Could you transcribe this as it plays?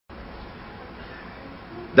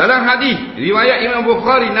Dalam hadis riwayat Imam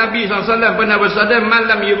Bukhari, Nabi SAW pernah bersabda, "Man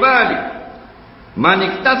lam yubali man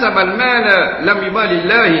iktasaba al-mala lam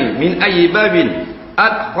yubalillahi min ayyi babin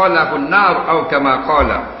adkhalahu an-nar atau kama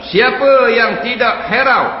qala." Siapa yang tidak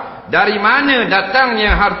herau dari mana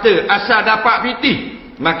datangnya harta asal dapat fitih,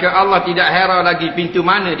 maka Allah tidak herau lagi pintu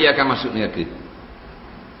mana dia akan masuk neraka.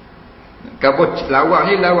 Kalau lawang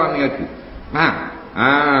ni lawang neraka.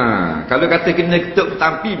 Kalau kata kena ketuk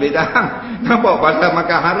tampi beda. Nampak pasal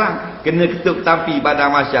makan haram, kena ketuk tampi pada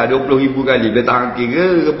masa 20,000 kali. Dia tahan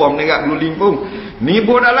kira bom nerak guling pun. Ni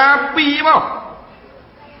bom dalam api apa?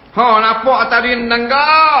 Nampak tadi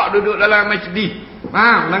menenggak duduk dalam masjid.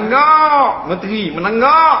 Menenggak, menteri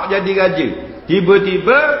menenggak jadi raja.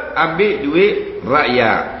 Tiba-tiba ambil duit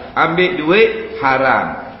rakyat, ambil duit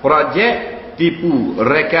haram. Projek tipu,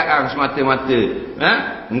 rekaan semata-mata,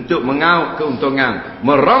 untuk mengaut keuntungan,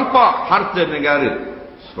 merompak harta negara.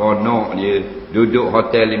 Seronok dia duduk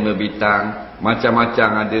hotel 5 bintang,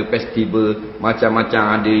 macam-macam ada festival,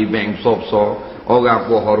 macam-macam ada event besar-besar, orang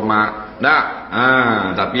pun hormat.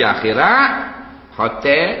 Tapi akhirat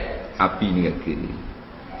hotel api neraka.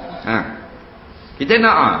 Kita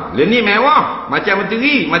nak ni mewah, macam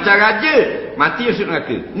menteri, macam raja, mati masuk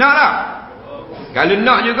neraka. Nak tak? Kalau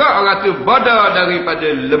nak juga orang tu bodoh daripada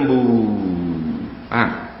lembu.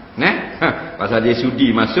 Pasal dia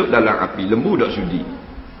sudi masuk dalam api. Lembu tak sudi.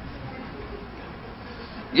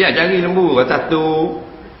 Ya, cari lembu kata tu.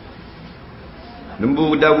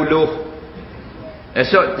 Lembu dah buluh.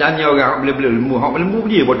 Esok tanya orang boleh-boleh lembu. Hak lembu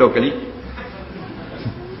dia bodoh kali.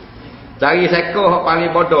 Cari seekor hak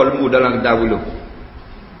paling bodoh lembu dalam dah buluh.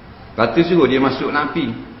 Kata suruh dia masuk dalam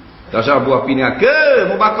api. Tak usah buah api neraka.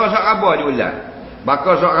 Mu bakar sak rabah dia ulat.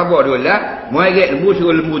 Bakar sok rabah dia lah, muarik lembu,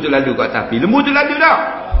 suruh lembu tu lalu kat atas api. Lembu tu lalu tak?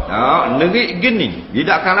 Nerik geni, dia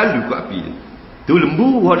tak akan lalu kat api tu. Tu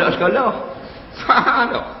lembu ada sekolah.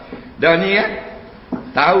 Faham tak? Dah ni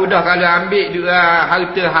tahu dah kalau ambil juga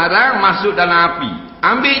harta haram masuk dalam api.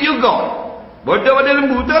 Ambil juga. Bodoh pada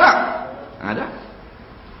lembu tu tak? Ada.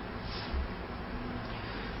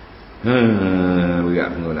 Berat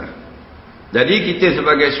mengulah. Jadi kita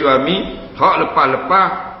sebagai suami, hak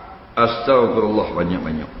lepas-lepas astagfirullah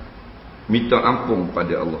banyak-banyak. Minta ampun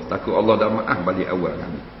pada Allah. Takut Allah dah maaf balik awal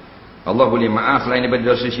kami. Allah boleh maaf selain daripada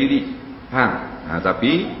dosa syirik.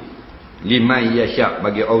 Tapi liman yasyak,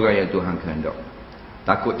 bagi orang yang Tuhan kehendak.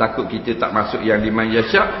 Takut-takut kita tak masuk yang liman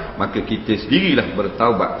yasyak, maka kita sendirilah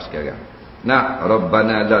bertaubat sekarang.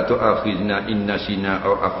 Rabbana la tu'akhidna in nasina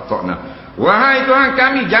aw akhtana. Wahai Tuhan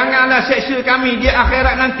kami, janganlah seksa kami di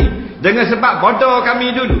akhirat nanti dengan sebab bodoh kami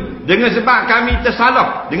dulu, dengan sebab kami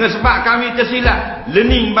tersalah, dengan sebab kami tersilap.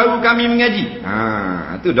 Learning baru kami mengaji.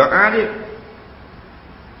 Itu doa dia.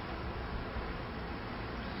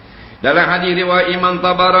 Dalam hadis riwayat Imam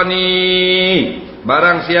Tabarani,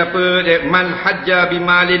 barang siapa man hajja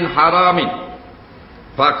bimalin haramin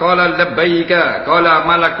faqala labbaika qala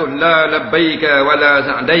malakun la labbaika wala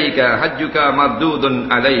sa'daika hajjuka mardudun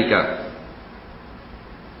alaika.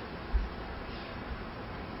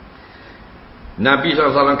 Nabi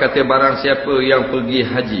SAW kata barang siapa yang pergi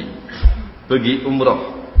haji, pergi umrah,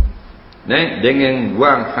 dengan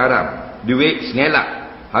wang haram, duit sengelak,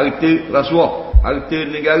 harta rasuah, harta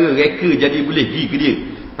negara reka jadi boleh pergi ke dia.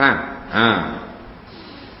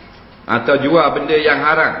 Atau jual benda yang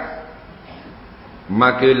haram,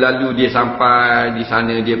 maka lalu dia sampai di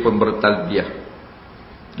sana dia pun bertalbiyah.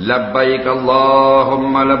 Labbaik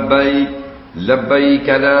Allahumma labbaik, labbaik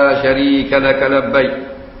la syarika lak labbaik.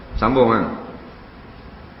 Sambung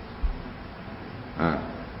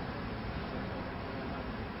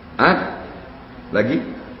lagi?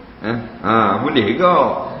 Boleh ke?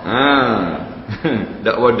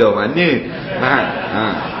 Tak bodoh mana?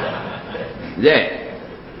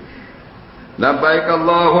 Labbaik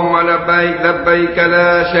Allahumma labbaik, labbaik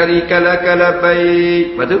la syarika lak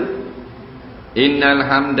labbaik. Lepas tu? Innal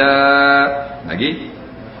hamda, lagi?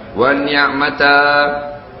 Wan ni'mata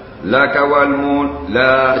laka wal mulk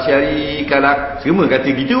la syarika lak. Semua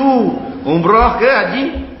kata gitu. Umrah ke haji?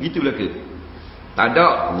 Gitulah ke? Tak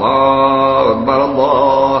ada Allah Akbar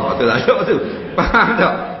Allah. Itu tak ada tu. Faham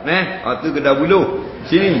tak? Itu kedah buluh.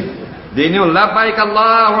 Sini. Dia ni labbaik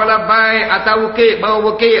Allah wa labbaik. Atas bukit,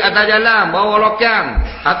 bawah bukit, atas jalan, bawah lokang,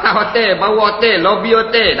 atas hotel, bawah hotel, lobi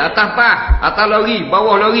hotel, atas pas, atas lori,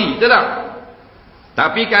 bawah lori. Betul tak?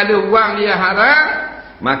 Tapi kalau wang dia haram,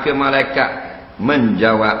 maka malaikat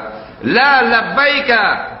menjawab, la labbaika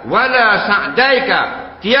wala sa'daika.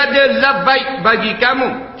 Tiada labbaik bagi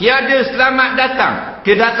kamu, tiada selamat datang.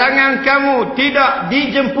 Kedatangan kamu tidak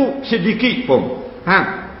dijemput sedikit pun.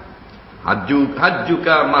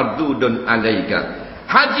 Hajjuka mardudun alaika.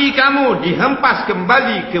 haji kamu dihempas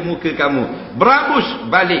kembali ke muka kamu, berambus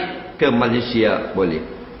balik ke Malaysia boleh.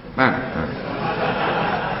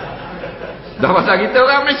 Dah pasal kita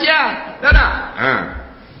orang Malaysia, dah tak?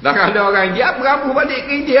 Dah kalau orang India berambus balik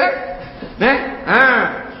ke India.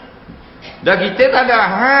 Dah kita tak ada.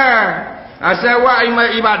 Asal buat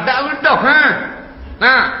ibadat pun dah.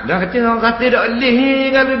 Dah kata orang kata tak boleh ni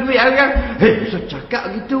kalau duit harang. So cakap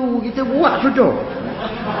gitu, kita buat sudah.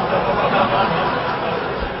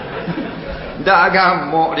 Dah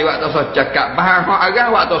agama dia waktu so cakap, bahan hak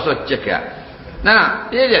agama waktu so cakap.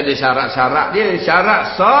 Dia ada syarat-syarat dia.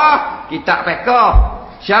 Syarat sah kitab fiqh,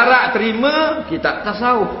 syarat terima kitab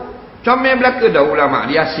tasawuf. Comel belaka dah ulama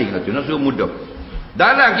dia asing lah tu, nak suruh mudah.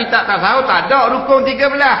 Dalam kitab tasawuf tak ada rukun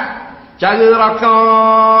 13. Cara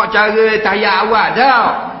rokok, cara tahiyat awal dah.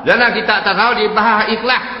 Dalam kitab tasawuf dia bahas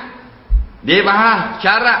ikhlas. Dia bahas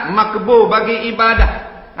syarat makbul bagi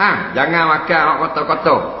ibadah. Jangan makan hak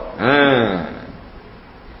kotor-kotor.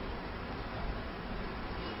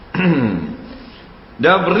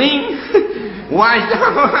 Dah bering wajah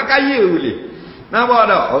orang kaya boleh. Nampak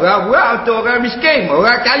tak? Orang buat untuk orang miskin,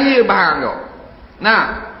 orang kaya bahan kau.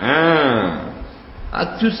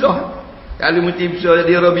 Susah. Kalau mesti besar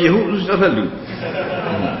jadi Rabihu, susah selalu.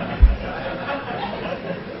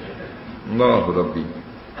 Allah Rabbi.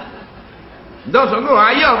 Dah sungguh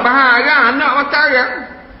ayah bahan orang, anak makan orang.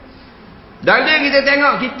 Dan dia kita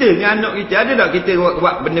tengok kita dengan anak kita, ada tak kita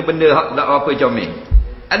buat benda-benda tak apa comel?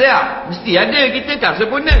 Ada tak? Mesti ada kita kan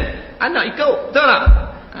sempurna. Anak ikut, betul tak?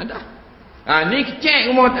 Ada. Ni cek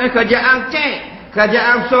rumah kerajaan cek.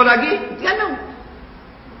 Kerajaan besar lagi, tiada.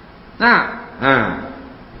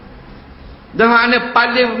 Dah mana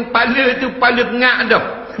pala tu pala pengak dah.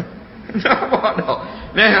 Nampak tak?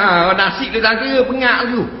 Nasi dia tak kira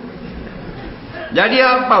pengak tu. Jadi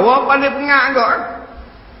apa? Wah pala pengak kau.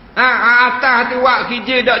 Atas tu buat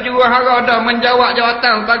kerja tak juru hara dah menjawab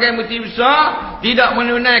jawatan sebagai menteri besar, tidak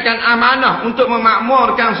menunaikan amanah untuk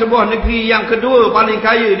memakmurkan sebuah negeri yang kedua paling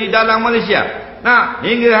kaya di dalam Malaysia.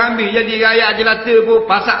 Hingga habis jadi rakyat jelata pun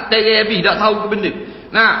pasak terai habis tak tahu ke benda.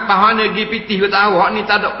 Pahana pergi pitih kata awak ni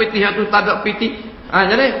tak ada pitih, tu tak ada pitih.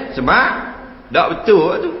 Jadi sebab tak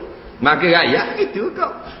betul tu. Maka rakyat gitu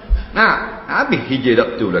kau. Habis hijau tak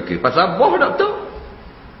betul lah ke. Pasal boh tak betul.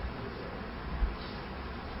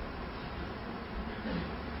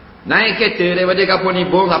 Naik kereta daripada Kampung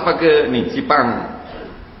Nibong sampai ke ni Sipang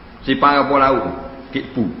Kampung Laut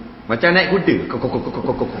Kitpu. Macam naik kuda.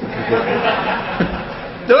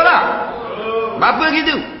 Betul tak? Apa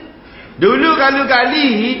gitu? Dulu kalau kali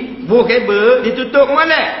buah kabel ditutup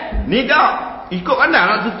molek. Ni tak. Ikut pandang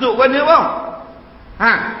nak tutup mana bang.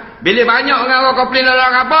 Bila banyak orang komplain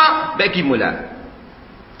dalam apa, baik kimulan.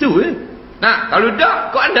 Tu kalau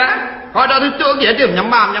tak kau ada. Kalau tak tutup lagi ada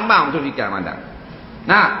menyembang tu ikan mandang.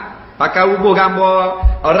 Pakai ubuh gambar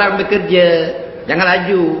orang bekerja, jangan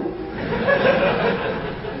laju.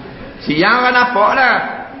 Siang kan nampak dah.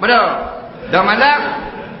 Betul. Dah malam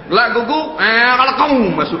gelak guguk, kalau kau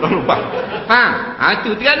masuk dalam lubang.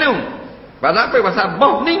 Itu tiada. Pasal apa? Pasal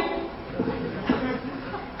bawah ni.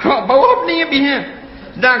 Bawah ni habisnya.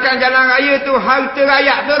 Sedangkan jalan raya tu harta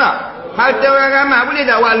rakyat tu tak? Harta orang ramai boleh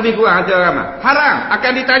tak buat lebih kurang harta orang ramai? Haram.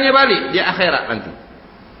 Akan ditanya balik di akhirat nanti.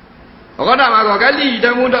 Orang nak marah gali,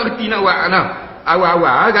 dah mudah reti nak buat.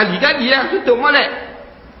 Awal-awal gali-gali lah, tutup molek.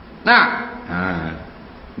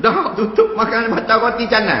 Dah tutup makan mata roti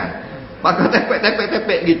canang. Makan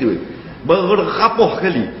tepek-tepek gitu. Berrapuh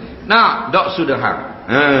kali. Dak sudah hang.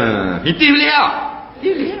 Hiti boleh tak?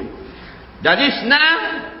 Boleh. Jadi senang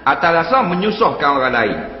atas rasa menyusahkan orang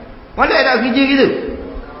lain. Boleh tak kerja gitu?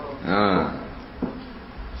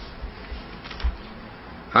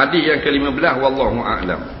 Hadis yang ke-15, wallahu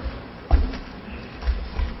a'lam.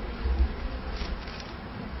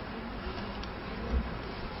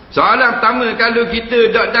 Soalan pertama, kalau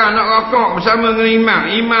kita tak nak rokok bersama dengan imam,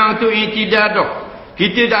 imam tu i'tidal dah,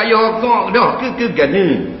 kita tak payah rokok dah ke gana?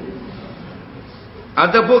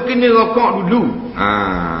 Ataupun kena rokok dulu?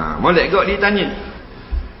 Molek kau dia tanya.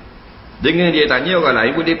 Dengan dia tanya, orang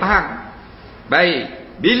lain boleh faham. Baik,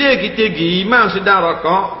 bila kita pergi imam sedang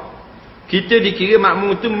rokok, kita dikira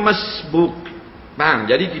makmum tu masbuk. Faham?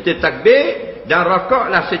 Jadi kita takbir dan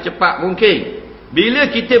rokoklah secepat mungkin.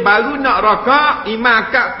 Bila kita baru nak rokok, imam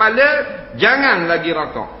angkat kepala, jangan lagi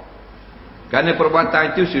rokok. Kerana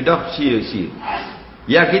perbuatan itu sudah sia-sia.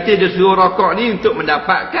 Yang kita disuruh rokok ni untuk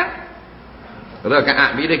mendapatkan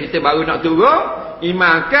rakaat. Bila kita baru nak turun,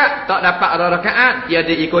 imam angkat, tak dapat ada rakaat,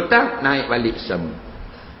 tiada ikutan, naik balik sama.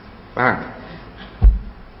 Faham?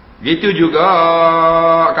 Gitu juga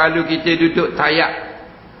kalau kita duduk tayak.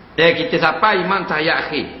 Kita sampai imam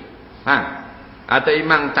tayak akhir. Faham? Atau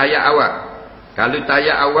imam tahiyat awal. Kalau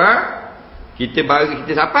tahiyat awal, kita baru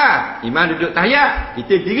kita sapa. Imam duduk tahiyat,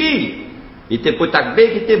 kita diri. Kita pun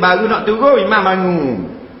takbir, kita baru nak turun, imam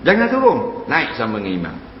bangun. Jangan turun, naik sama dengan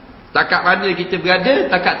imam. Takat mana kita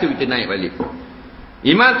berada, takat tu kita naik balik.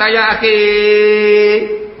 Imam tahiyat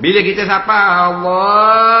akhir. Bila kita sapa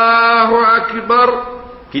Allahu Akbar,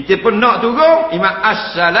 kita pun nak turun, imam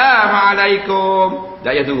Assalamualaikum.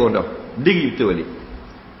 Tak payah turun dah. Diri betul balik.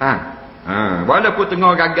 Walaupun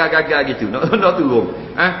tengah gagal-gagal gitu, nak turun.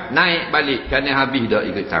 Naik balik kerana habis dah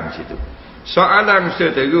ikut tang situ. Soalan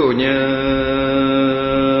seterusnya.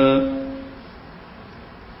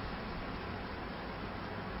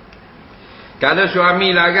 Kalau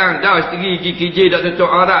suami larang dah isteri kerja dak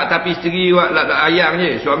tutup aurat tapi isteri buat ayang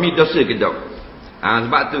je, suami dosa ke tak?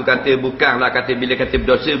 Sebab tu kata bukanlah kata bila kata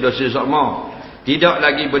berdosa sama. Tidak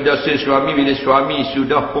lagi berdosa suami bila suami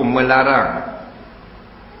sudah pun melarang.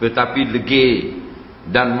 Tetapi legil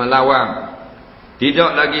dan melawan.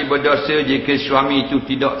 Tidak lagi berdosa jika suami itu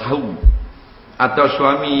tidak tahu. Atau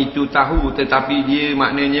suami itu tahu tetapi dia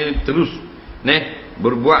maknanya terus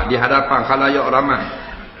berbuat di hadapan khalayak ramai.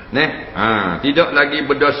 Tidak lagi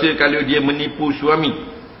berdosa kalau dia menipu suami.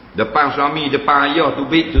 Depan suami, depan ayah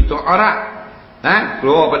tutup aurat.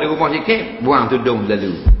 Keluar pada rumah sikit, buang tudung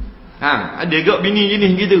lalu. Ada gak bini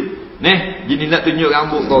jenis gitu. Jenis nak tunjuk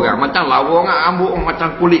rambut korang. Macam lawang rambut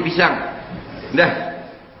macam kulit pisang.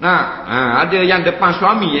 Ada yang depan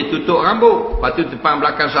suami dia tutup rambut. Lepas tu depan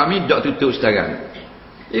belakang suami tak tutup sekarang.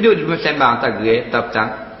 Hidup di sembang tak gerai, tak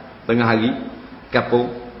petang. Tengah hari,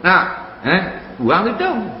 kapur. Kurang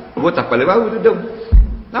tudung. Buat apa baru tudung.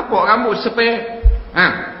 Nampak rambut sepek.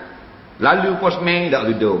 Lalu postman tak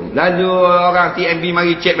tudung. Lalu orang TMB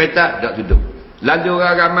mari cek betak tak tudung. Lalu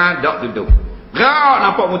orang ramai tak tudung.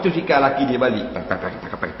 Nampak motosikal laki dia balik.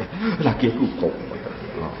 Laki aku kau.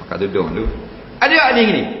 Pakai tudung tu. Ada ni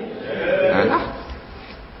gini.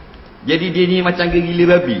 Jadi dia ni macam gila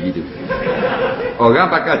babi gitu.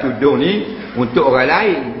 Orang pakai tudung ni untuk orang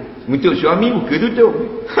lain. Untuk suami buka tudung.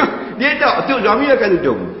 Dia tak, untuk suami pakai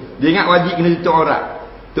tudung. Dia ingat wajib kena tutup aurat.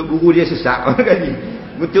 Untuk guru dia sesak orang kali.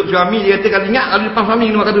 Untuk suami dia kata kalau ingat kalau depan suami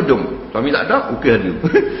kena pakai tudung. Suami tak ada, buka dulu.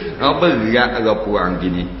 Berat agak puang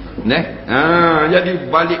gini.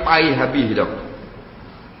 Jadi balik payah habis dah.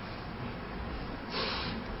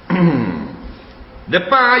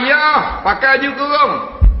 Depan ayah pakai baju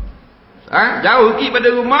kurung. Jauh sikit pada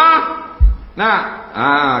rumah.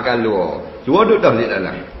 Kalau suruh duduk dah di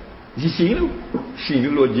dalam. Sisi tu. Sini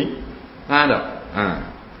dulu jing. Tak.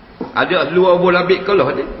 Ada luar bola labik kalau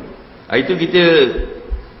ada. Itu kita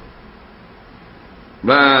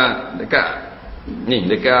dekat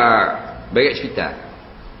barat hospital.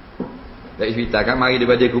 Barat hospital kan mari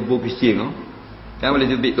daripada kubur Kristian kan boleh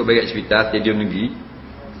tubik ke barat hospital stadium negeri.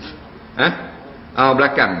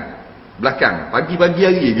 Belakang pagi-pagi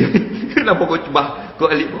hari je. Kenapa kau cuba kau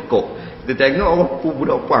alik pokok? Kita tengok orang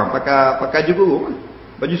budak puang pakai baju kurung,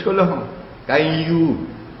 baju sekolah, kain biru.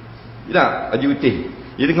 Tak, baju putih.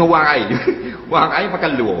 Dia dengan wang air. Wang air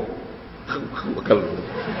pakai luar. Pakai luar.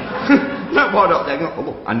 Nak bawa tak tengok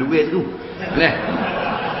underwear tu.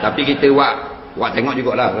 Tapi kita buat tengok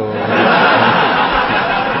jugalah.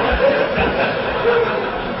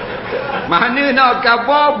 Mana nak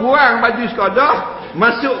cover buang baju sekolah,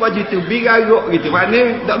 masuk baju tu bigaruk gitu.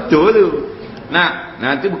 Mana tak betul tu.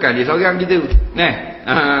 Tu bukan dia seorang gitu.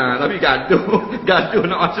 Tapi gaduh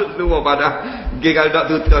nak masuk luar pada kalau tak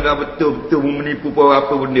tutup dah betul-betul menipu apa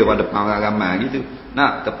benda pada depan orang ramai gitu.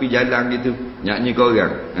 Tepi jalan gitu, nyanyi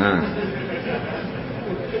korang.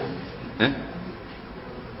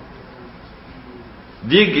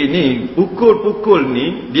 Dia gini, pukul-pukul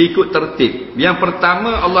ni dia ikut tertib. Yang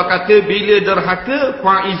pertama Allah kata bila derhaka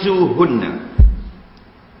fa'izuhunna.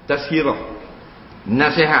 Tazkirah.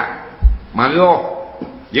 Nasihat. Marah.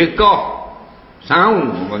 Jekah.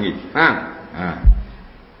 Saung panggil.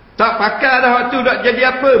 Tak pakai dah waktu dah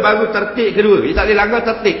jadi apa baru tertib kedua. Dia tak boleh langgar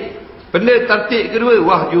tertib. Benda tertib kedua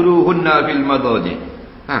wahjuruhunna fil madaji.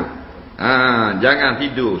 Jangan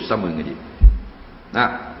tidur sama dengan dia.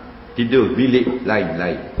 Tidur bilik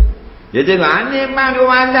lain-lain. Dia tengok ni memang dua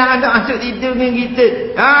malam tak masuk tidur dengan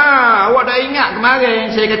kita. Awak dah ingat kemarin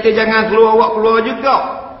saya kata jangan keluar, awak keluar juga.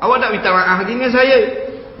 Awak tak minta maaf dengan saya.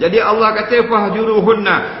 Jadi Allah kata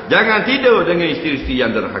fahjuruhunna, jangan tidur dengan isteri-isteri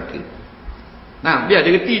yang derhaka. Biar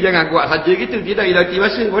dia reti, jangan kuat saja gitu. Tidak ilaki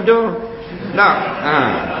bahasa bodoh.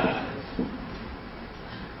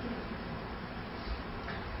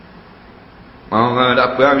 Orang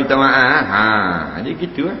tak apa minta maaf. Jadi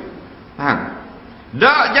gitu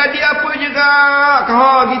tak jadi apa juga.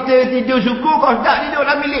 Kalau kita tidur syukur, kau tak tidur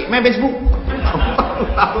dalam bilik main Facebook.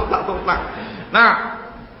 Tak. Nah,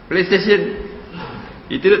 PlayStation.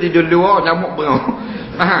 Itu dah tidur luar camuk bengau.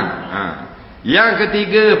 Yang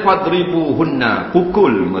ketiga, fadribuhunna,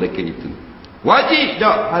 pukul mereka itu. Wajib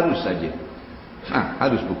tak? Harus saja.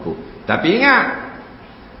 Harus pukul. Tapi ingat,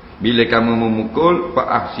 bila kamu memukul,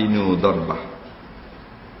 fa'ahsinu darbah.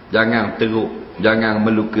 Jangan teruk, jangan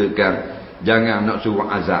melukakan, jangan nak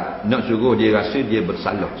suruh azab, nak suruh dia rasa dia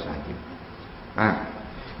bersalah saja.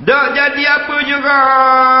 Tak jadi apa juga,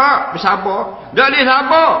 bersabar. Tak boleh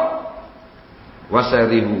sabar.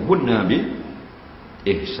 Wasarihuhunna bil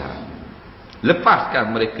ihsan.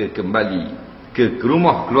 Lepaskan mereka kembali ke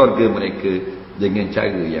rumah keluarga mereka dengan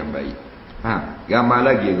cara yang baik. Ramai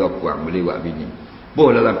lagi puan boleh buat bini.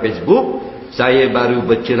 Dalam Facebook, saya baru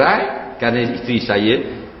bercerai kerana isteri saya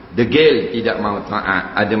degil, tidak mahu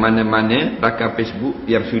taat. Ada mana-mana rakam Facebook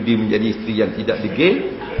yang sudi menjadi isteri yang tidak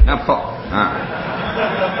degil. Nampak?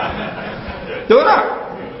 Betul tak?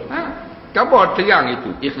 Khabar terang itu,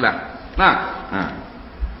 ikhlas.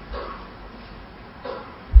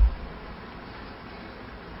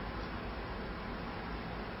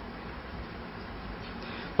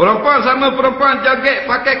 Perempuan sama perempuan joget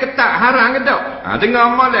pakai ketat, haram ke tak? Dengar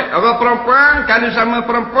molek. Orang perempuan, kalau sama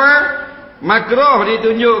perempuan, makruh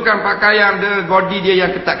ditunjukkan pakaian dia, body dia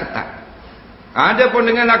yang ketat-ketat. Ada pun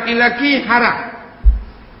dengan laki-laki, haram.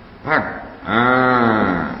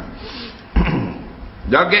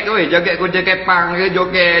 Joget ke, joget pang ke,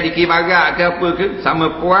 joget di kibarak ke apa ke,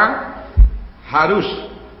 sama puan, harus.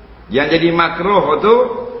 Yang jadi makruh tu,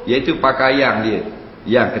 iaitu pakaian dia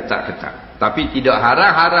yang ketat-ketat. Tapi tidak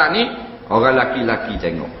haram ni orang laki-laki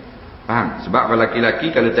tengok. Faham? Sebab orang laki-laki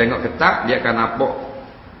kalau tengok ketat, dia akan nampak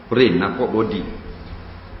brain, nampak body.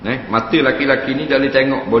 Mata laki-laki ni dia boleh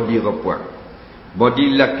tengok body perempuan.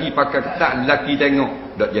 Body lelaki pakai ketat, lelaki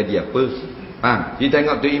tengok, tak jadi apa. Faham? Dia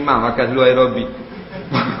tengok tu imam akan seluar aerobik.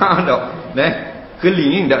 Faham tak?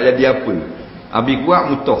 Keling tak jadi apa. Habis kuat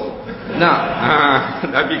mutuh.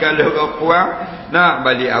 Tapi kalau perempuan nak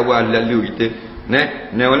balik awal lalu kita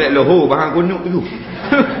oleh lohor bahan kunuk tu.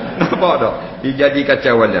 Nampak tak? Dia jadi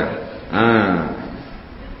kacauan.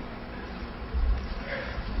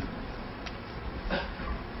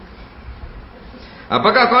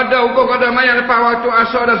 Apakah hukum qada mayat lepas waktu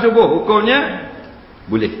asar dan subuh? Hukumnya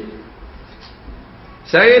boleh.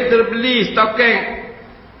 Saya terbeli stokeng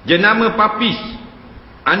jenama papis,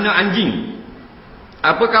 anak anjing.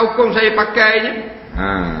 Apakah hukum saya pakainya?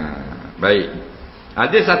 Baik.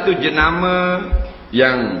 Ada satu jenama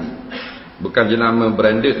yang bukan jenama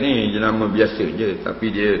branded ni, jenama biasa je,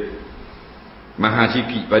 tapi dia mahal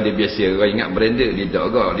sikit pada biasa. Orang ingat branded, dia tak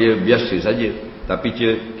agak, dia biasa saja, tapi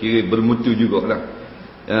dia kira bermutu jugalah.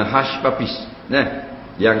 Hush papis,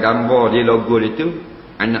 yang gambar dia, logo dia tu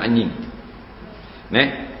anak anjing.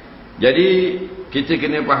 Jadi kita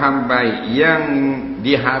kena faham baik, yang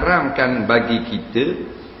diharamkan bagi kita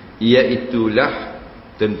iaitulah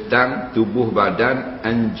tentang tubuh badan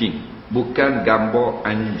anjing, bukan gambar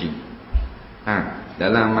anjing.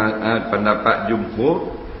 Dalam pendapat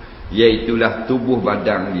jumhur, iaitulah tubuh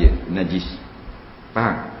badan dia najis.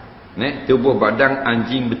 Faham? Tubuh badan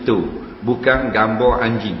anjing betul, bukan gambar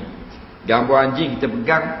anjing. Gambar anjing kita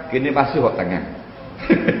pegang, kena basuh tangan.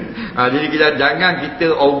 Jadi kita jangan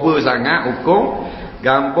kita over sangat hukum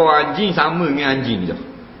gambar anjing sama dengan anjing je.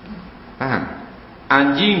 Faham?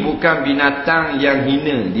 Anjing bukan binatang yang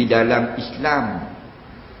hina di dalam Islam.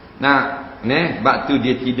 Sebab tu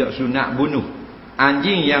dia tidak sunat bunuh.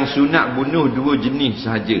 Anjing yang sunat bunuh dua jenis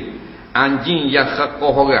sahaja. Anjing yang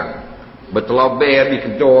khakoh orang, bertelabir habis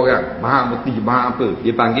kejar orang, bahang putih, bahang apa,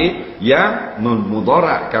 dia panggil yang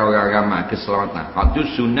memudaratkan orang ramai, keselamatan. Hak tu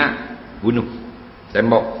sunat bunuh,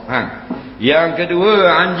 tembak. Yang kedua,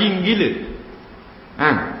 anjing gila.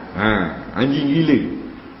 Anjing gila.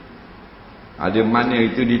 Ada mana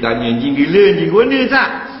itu ditanya anjing gila, anjing mana tak?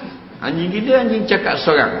 Anjing gila, anjing cakap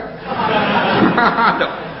seorang.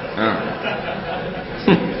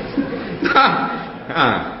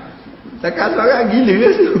 Cakap seorang gila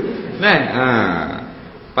lah tu.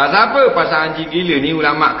 Pasal apa? Pasal anjing gila ni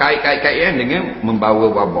ulama kait-kait dengan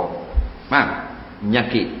membawa wabak.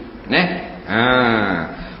 Penyakit.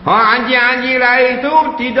 Anjing-anjing lain tu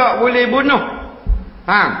tidak boleh bunuh.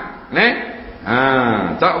 Faham?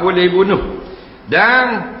 Tak boleh bunuh.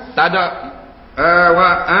 Dan tak ada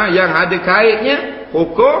yang ada kaitnya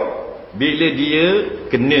hukum bila dia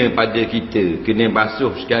kena pada kita, kena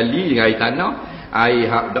basuh sekali dengan air tanah,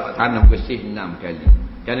 air hak dak tanah bersih 6 kali.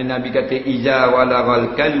 Kerana Nabi kata iza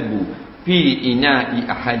walagal kalbu fi ina'i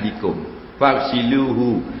ahadikum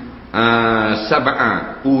fagsiluhu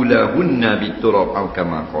sab'a ulahunna biturab aw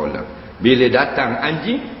kama qala. Bila datang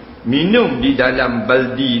anjing minum di dalam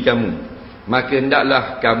baldi kamu, maka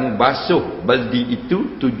hendaklah kamu basuh baldi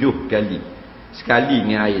itu 7 kali. Sekali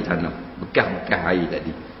dengan air tanah. Bekas-bekas air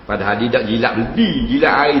tadi. Padahal dia tak jilat baldi,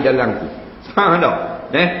 jilat air dalam tu. Faham tak?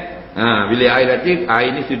 Bila air tadi, air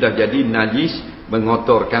ni sudah jadi najis,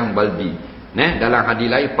 mengotorkan baldi. Dalam hadis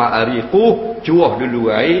lain, fa'ariquh, cuah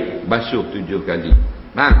dulu air, basuh 7 kali.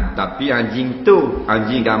 Tapi anjing tu,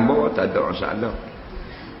 anjing gambar tak ada masalah.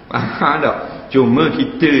 Faham tak? Cuma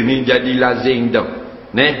kita ni jadi lazim dah.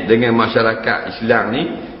 Dengan masyarakat Islam ni,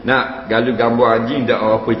 nak kalau gambar anjing tak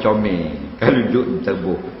apa comel. Kalau duduk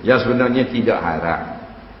terbuh. Yang sebenarnya tidak haram.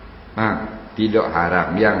 Tidak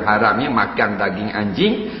haram. Yang haramnya makan daging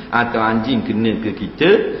anjing atau anjing kena ke kita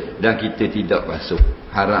dan kita tidak basuh.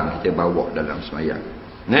 Haram kita bawa dalam sembahyang.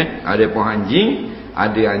 Ada pun anjing,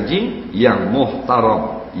 ada anjing yang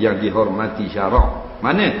muhtaram, yang dihormati syarak.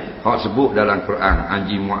 Mana? Hak sebut dalam Quran,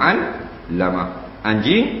 anjing mu'allamah,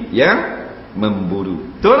 anjing yang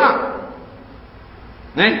memburu. Betul tak?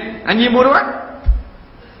 Anjing buruan.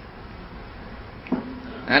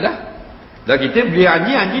 Ada? Dah kita beli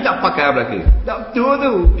anjing tak pakai belaka. Tak betul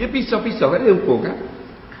tu. Dia pisau-pisau kan dia hukum kan.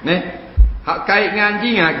 Hak kait dengan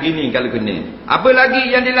anjing gini kalau kena. Apa lagi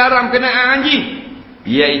yang dilarang kenaan anjing?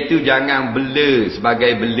 Iaitu jangan bela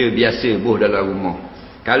sebagai bela biasa buh dalam rumah.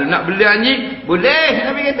 Kalau nak bela anjing, boleh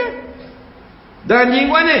Nabi kata. Dan anjing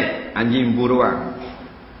mana? Anjing buruan.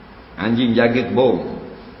 Anjing jaga kebun.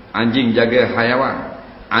 Anjing jaga haiwan.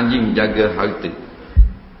 Anjing jaga harta.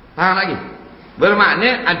 Faham lagi?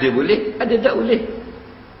 Bermakna ada boleh, ada tak boleh.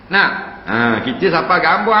 Kita siapa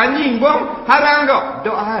gambar anjing pun haram kok?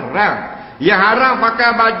 Tak haram. Yang haram pakai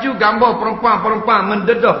baju gambar perempuan-perempuan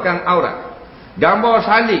mendedahkan aurat. Gambar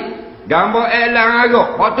salib, gambar elang agak,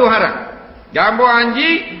 waktu haram. Gambar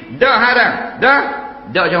anjing dah haram.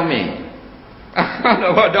 Dah comel.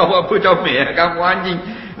 Dah apa comel gambar anjing.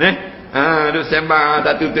 Duk sembang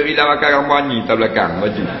tak tutup bila pakai gambar anjing tak belakang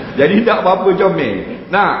baju. Jadi tak apa-apa comel.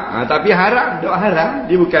 Tapi haram, tak haram,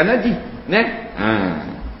 dia bukan najis.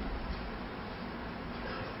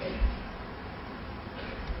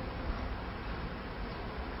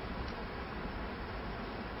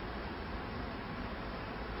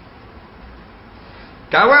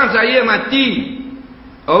 Kawan saya mati.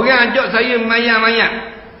 Orang ajak saya mayat-mayat.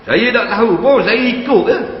 Saya tak tahu pun, saya ikut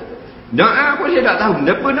ke. Doa pun saya tak tahu.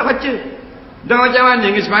 Kenapa nak baca? Dan macam mana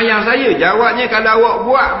dengan semayang saya? Jawabnya kalau awak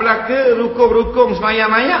buat belaka rukun-rukun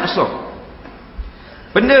semayang mayat, sah.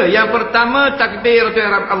 Benda yang pertama, takbir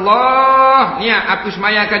Allah. Niat aku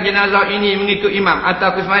semayangkan jenazah ini mengikut imam.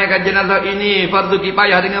 Atau aku semayangkan jenazah ini fardu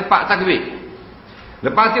kifayah dengan 4 takbir.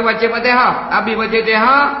 Lepas tu baca Fatihah. Habis baca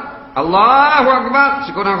Fatihah, Allahu Akbar.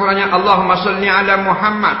 Sekurang-kurangnya Allahumma salli ala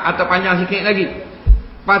Muhammad. Atau panjang sikit lagi.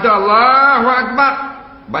 Lepas tu Allahu Akbar.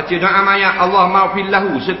 Baca doa mayat, Allah maghfir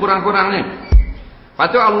lahu sekurang-kurangnya. Lepas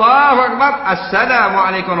tu Allahu Akbar,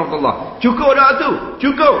 Assalamualaikum warahmatullahi. Cukup tak tu?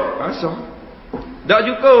 Cukup. Asal. Tak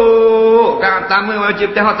cukup. Kan pertama baca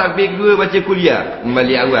Fatihah, takbir kedua baca kuliah.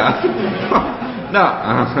 Kembali awal. Tak.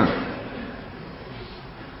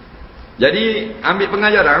 Jadi ambil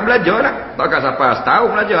pengajaran, belajarlah. Takkan siapa setahun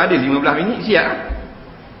belajar, ada 15 minit siap.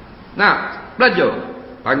 Belajar.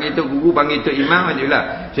 Panggil tu guru, panggil tu imam,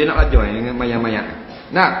 ajalah. Saya nak belajar dengan mayat-mayat.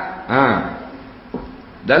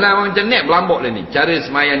 Dalam internet berlambak lah ni cara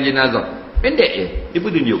semayang jenazah. Pendek je. Dia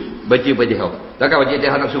pun tunjuk. Baca Fatihah. Takkan baca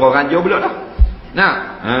Fatihah nak suruh ranjau pula dah.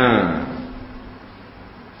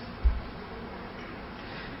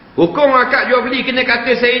 Hukum akad jual beli kena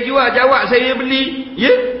kata saya jual, jawab saya beli.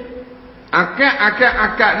 Ya?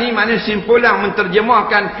 Akad ni makna simpulan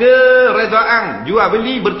menterjemahkan keredaan jual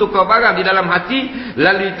beli bertukar barang di dalam hati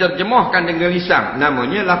lalu diterjemahkan dengan lisan.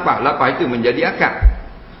 Namanya lafaz. Lafaz itu menjadi akad.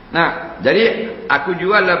 Jadi aku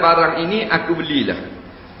jual lah barang ini, aku belilah.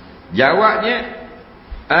 Jawabnya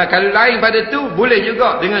kalau lain pada tu boleh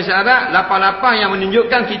juga dengan syarat lafaz-lafaz yang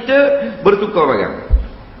menunjukkan kita bertukar barang.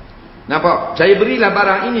 Nampak? Saya berilah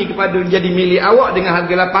barang ini kepada jadi milik awak dengan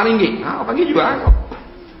harga RM8. Panggil jual.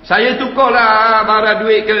 Saya tukarlah barang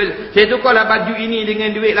duit ke, saya tukarlah baju ini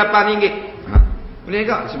dengan duit RM8. Boleh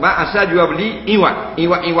tak? Sebab asal jual beli iwat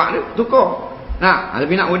tu tukar.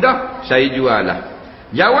 Lebih nak mudah, saya jual lah.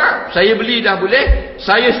 Jawab, saya beli dah boleh,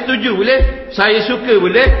 saya setuju boleh, saya suka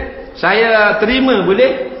boleh, saya terima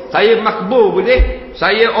boleh, saya makbul boleh,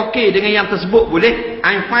 saya okey dengan yang tersebut boleh,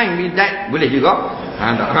 I'm fine with that boleh juga.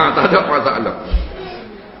 Tak ada masalah.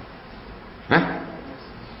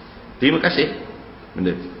 Terima kasih.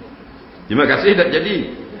 Benda. Terima kasih tak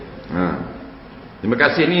jadi. Terima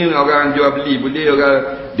kasih ni orang jual beli boleh, orang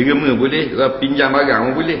derma boleh, orang pinjam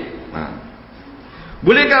barang pun boleh.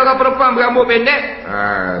 Bolehkah orang perempuan berambut pendek?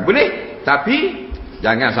 Boleh. Tapi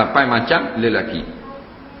jangan sampai macam lelaki.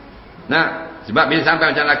 Nah, sebab bila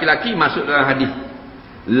sampai macam laki-laki masuk dalam hadis.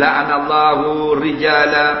 La'anallahu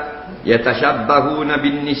rijala yatashabbahuna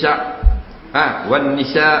bin nisa. Wan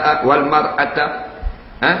nisaa wal mar'ata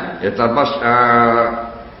yatabas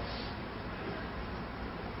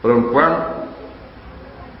perempuan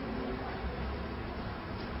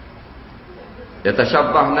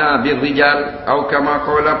yatashabbahna bir rijal atau kama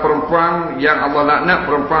qala perempuan yang Allah laknat,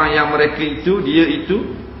 perempuan yang mereka itu dia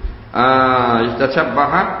itu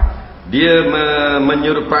yatashabbaha dia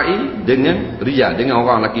menyerupai dengan rijal, dengan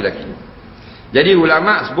orang laki-laki. Jadi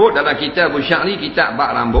ulama sebut dalam kitab Syar'i, kitab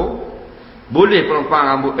bab rambut, boleh perempuan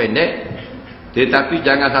rambut pendek, tetapi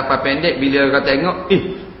jangan sampai pendek bila orang tengok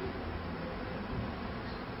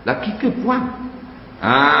laki ke puan.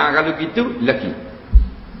 Kalau gitu laki.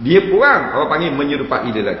 Dia puan, orang panggil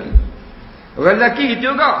menyerupai dia laki. Orang laki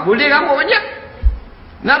itu juga boleh rambut panjang.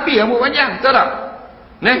 Nabi rambut panjang, betul tak?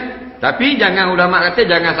 Tapi jangan ulama kata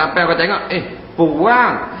jangan sampai orang tengok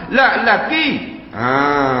puan, laki.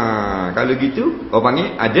 Kalau gitu orang panggil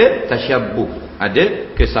ada tasyabbuh, ada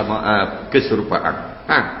keserupaan.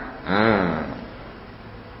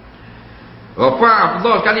 Apa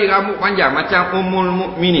afdal sekali rambut panjang macam Ummul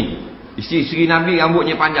Mukminin, isteri Nabi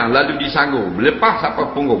rambutnya panjang lalu disanggur lepas sampai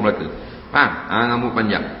punggung mereka. Rambut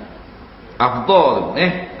panjang afdal.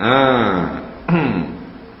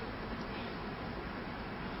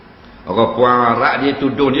 Orang puan Arab dia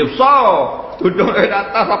tudung dia besar, tudung dari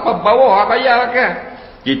atas sampai bawah bayar kan.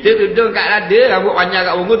 Kita tudung kat dada, rambut panjang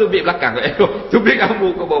kat punggung, tubik belakang kat ekor, tubik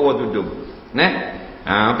rambut ke bawah tudung.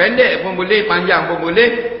 Pendek pun boleh, panjang pun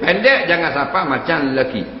boleh. Pendek jangan sampai macam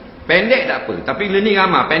lelaki. Pendek tak apa, tapi bila ni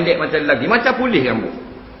ramai pendek macam lelaki, macam pulih rambut.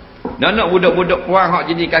 Nak budak-budak puan hak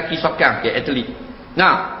jadi kaki sokang ke atlet.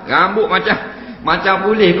 Rambut macam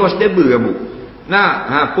pulih constable rambut.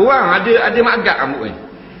 Puan ada magak rambut ni.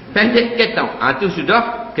 Pendek ketau. Itu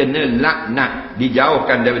sudah kena laknat,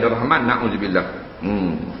 dijauhkan daripada rahmat, na'udzubillah.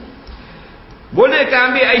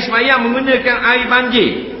 Bolehkah ambil air semayang menggunakan air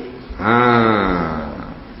banjir?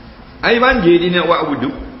 Air banjir dia nak buat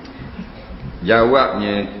wuduk?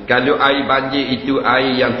 Jawabnya, kalau air banjir itu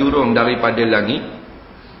air yang turun daripada langit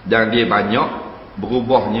dan dia banyak,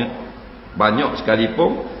 berubahnya banyak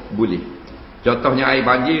sekalipun, boleh. Contohnya air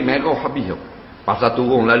banjir merah habis, pasal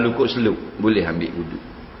turun lalu kot seluk, boleh ambil wuduk.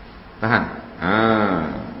 Faham?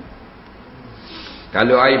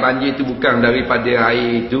 Kalau air banjir itu bukan daripada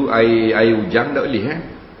air itu, air hujan tak boleh.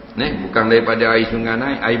 Bukan daripada air sungai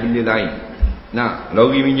naik, air benda lain.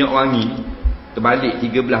 Lori minyak wangi terbalik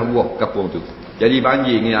 13 buah kapur tu. Jadi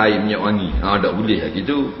banjir dengan air minyak wangi. Tak boleh lah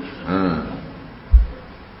gitu.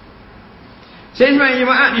 Saya sembahyang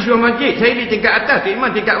jemaah di sebuah masjid. Saya di tingkat atas, Tok Imam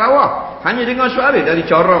tingkat bawah. Hanya dengar suara dari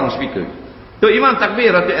corong speaker. Tok Imam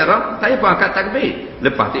takbir atau ihram, saya pun angkat takbir.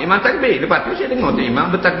 Lepas Tok Imam takbir, lepas tu saya dengar Tok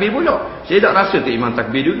Imam bertakbir pula. Saya tak rasa Tok Imam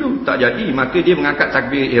takbir dulu, tak jadi, maka dia mengangkat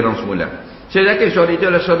takbir ihram semula. Saya yakin suara itu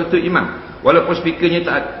adalah suara Tok Imam. Walaupun speakernya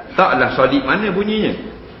taklah solid mana bunyinya.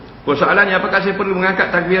 Persoalannya apakah saya perlu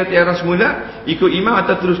mengangkat takbir atau ihram semula, ikut imam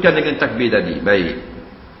atau teruskan dengan takbir tadi? Baik.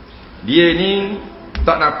 Dia ni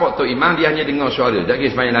tak nampak Tok Imam, dia hanya dengar suara. Tak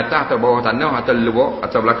kira sembahyang atas atau bawah tanah atau luar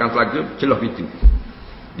atau belakang telaga, celah pintu.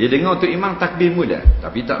 Dia dengar Tok Imam takbir mula,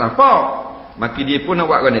 tapi tak nampak. Maka dia pun nak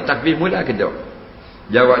buat mana? Takbir mula ke tak?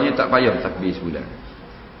 Jawabnya tak payah takbir semula.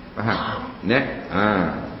 Faham?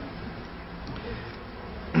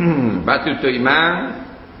 Batu Tok Imam,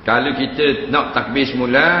 kalau kita nak takbir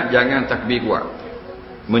semula, jangan takbir kuat,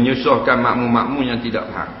 menyusahkan makmum-makmum yang tidak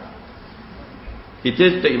faham.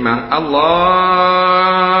 Kita Tok Imam Allahu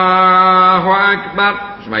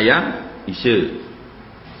Akbar sembahyang isya.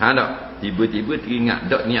 Tak? Tiba-tiba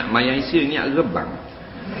teringat dak niat mayang isya, niat rebang.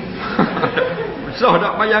 Sah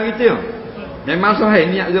dak mayang itu? Memang sahih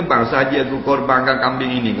niat rebang, sahaja aku korbankan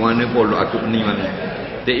kambing ini, mana pula aku ni mana.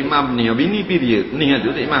 Tok Imam ni bini period ni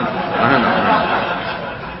tu Tok Imam.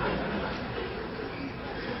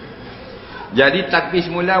 Jadi takbir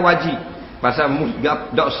semula wajib. Pasal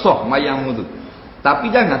dak sah mayangmu tu.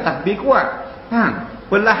 Tapi jangan takbir kuat.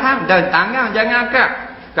 Perlahan dan tangan jangan angkat.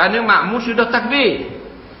 Kerana makmum sudah takbir.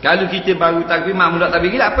 Kalau kita baru takbir, makmum tak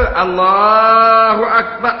takbir, kita apa? Allahu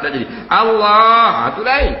Akbar. Tak jadi. Allah. Itu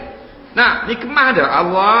lain. Ni kemah dah.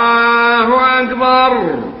 Allahu Akbar.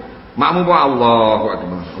 Makmum buat Allahu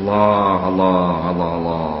Akbar.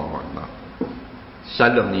 Allahu Akbar.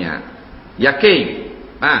 Salah niat. Yakin.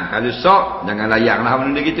 Kalau sok, jangan layaklah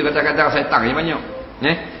benda gitu. Kata-kata syaitan yang banyak.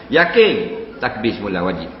 Yakin. Takbir semula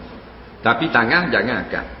wajib. Tapi tangan jangan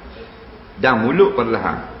angkat. Dan mulut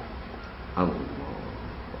perlahan. Allah.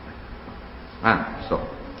 Sok.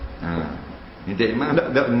 Minta imam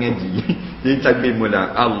tak mengaji. Dia takbir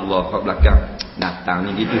mula Allah kat belakang. Datang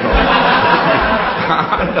ni gitu.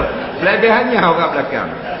 Lebihannya orang belakang.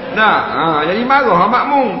 Nah, jadi marah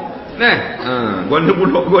makmum. Nah,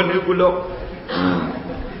 gondok pulak.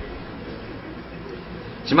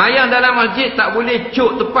 Semayang dalam masjid tak boleh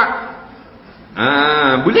cuk tepat.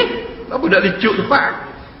 Boleh? Apa tak boleh cuk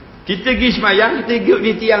tepat? Kita pergi semayang, kita duduk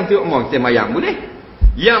di tiang tu Allah, kita semayang boleh.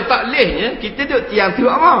 Yang tak lehnya kita duduk tiang tu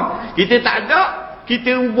Allah. Kita tak ada,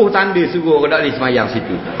 kita ubuh tanda suruh tak boleh semayang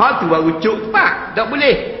situ. Tu baru cuk tepat. Tak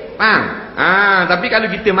boleh. Faham? Tapi kalau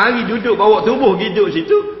kita mari duduk bawa tubuh duduk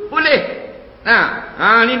situ, boleh.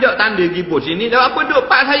 Ni tak tanda gibur sini, dah apa duduk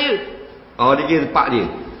pak saya. Dia kira pak dia.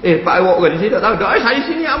 Pak awak kan saya tak tahu. Saya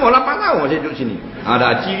sini amal 8 tahun saya duduk sini.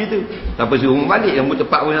 Dah aci gitu. Siapa suruh balik, yang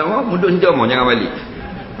tepat pun amal, duduk situ amal, jangan balik.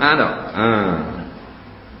 Tak.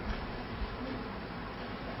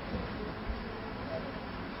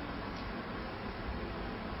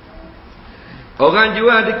 Orang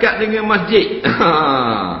jual dekat dengan masjid.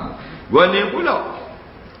 Gua ni pula.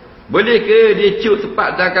 Boleh ke dia cuk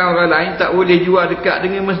tepat dagang orang lain, tak boleh jual dekat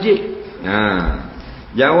dengan masjid?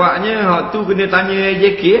 Jawabnya hak tu kena tanya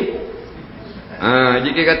JK.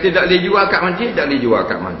 JK kata tak boleh jual kat masjid, tak boleh jual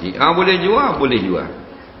kat masjid. Boleh jual, boleh jual.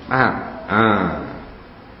 Faham?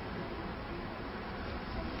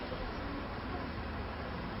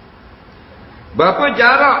 Berapa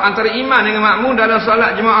jarak antara imam dengan makmum dalam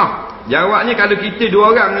solat jemaah? Jawabnya kalau kita 2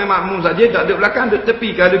 orang dengan makmum saja, tak duduk belakang, duduk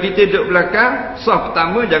tepi. Kalau kita duduk belakang, saf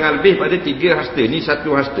pertama jangan lebih pada 3 hasta. Ni 1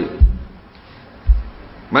 hasta.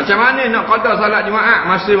 Macam mana nak qada solat jemaah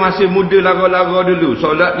masa-masa muda lara-lara dulu?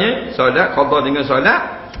 Solat qada dengan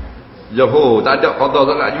solat zuhur. Tak ada qada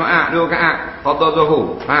solat jemaah 2 rakaat, qada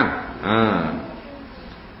zuhur. Faham?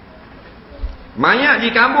 Mayat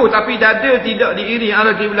dikabur tapi dada tidak diiring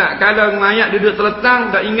arah kiblat. Kalau mayat duduk terletang,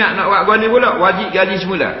 tak ingat nak buat guna pula, wajib gali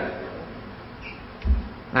semula.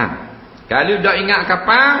 Kalau tak ingat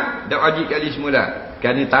kapang, tak wajib gali semula.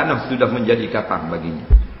 Kerana tanah sudah menjadi kapang baginya.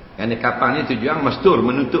 Kerana kapang ni tujuan mastur,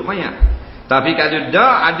 menutup mayat. Tapi kalau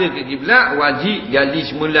tak ada ke kiblat, wajib gali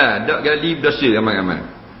semula. Tak gali berdosa ramai-ramai.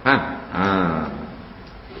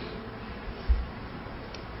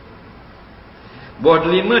 Buah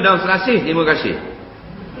delima daun selasih, terima kasih.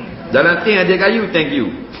 Dalam tin ada kayu, thank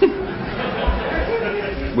you.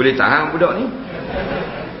 Boleh tahan budak ni?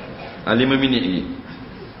 5 minit lagi.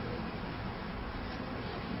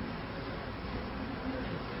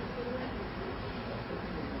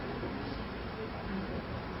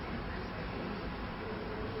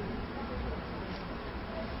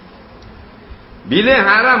 Bila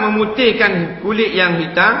haram memutihkan kulit yang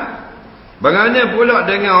hitam, bagaimana pula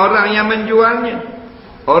dengan orang yang menjualnya?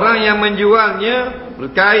 Orang yang menjualnya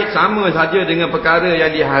berkait sama saja dengan perkara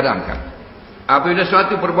yang diharamkan. Apabila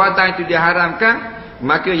suatu perbuatan itu diharamkan,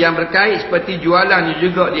 maka yang berkait seperti jualan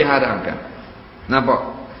juga diharamkan.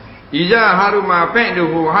 Nampak? Iza haruma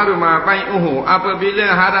fa'duhu haruma bai'uhu. Apabila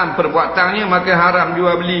haram perbuatannya, maka haram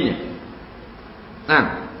jual belinya.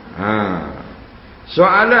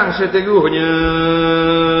 Soalan seterusnya,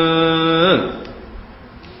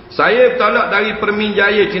 saya bertolak dari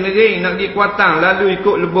Perminjaya Cenering nak pergi Kuantan, lalu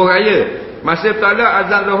ikut lebuh raya. Masa bertolak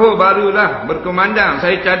azan zuhur barulah berkumandang.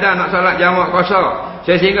 Saya cadang nak solat jamak qasar.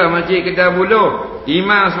 Saya singgah masjid Kedai Buluh.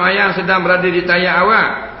 Imam semayang sedang berada di tayar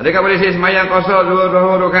awal. Adakah boleh saya semayang qasar 2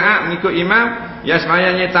 rakaat mengikut imam? Yang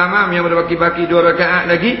semayangnya tamam, yang berbaki-baki 2 rakaat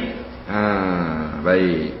lagi?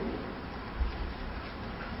 Baik.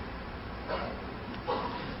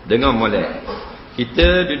 Dengar molek.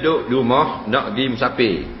 Kita duduk di rumah nak pergi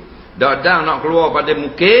musafir. Dadang nak keluar pada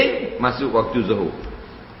mukir, masuk waktu zuhur.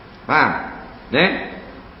 Faham?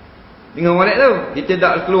 Dengar molek tu. Kita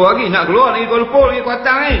tak keluar lagi, nak keluar lagi Kuala Lumpur, lagi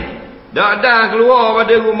Kuantan ni. Dadang keluar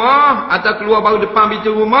pada rumah atau keluar baru depan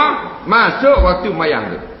pintu rumah, masuk waktu semayang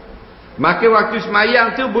tu. Maka waktu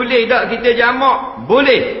semayang tu boleh tak kita jamak?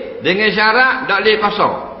 Boleh. Dengan syarat tak boleh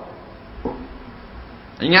qasar.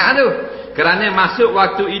 Ingat tu. Kerana masuk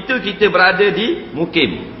waktu itu kita berada di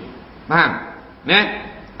mukim. Faham?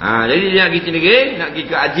 Jadi dia nak pergi Cenering, nak pergi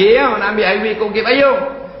ke Aceh, nak ambil highway ke Bukit Payung.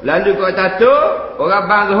 Lalu ke Tatu, orang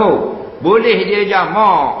bang Zuhur. Boleh dia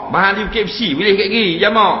jamak. Bahan di Bukit Besi, boleh kat gigi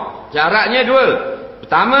jamak. Syaratnya 2.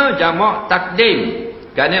 Pertama, jamak takdim.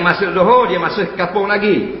 Kerana masuk Zuhur, dia masuk kampung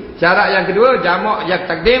lagi. Syarat yang kedua, jamak yang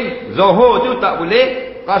takdim, Zuhur tu tak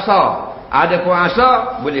boleh qasar. Ada pun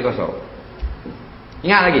asar, boleh qasar.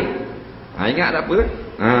 Ingat lagi? Ingat tak apa?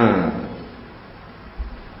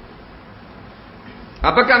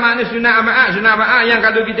 Apakah makna sunat amaat? Sunat amaat yang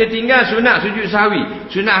kalau kita tinggal sunat sujud sahwi.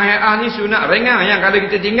 Sunat hayah ni sunat ringan yang kalau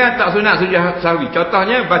kita tinggal tak sunat sujud sahwi.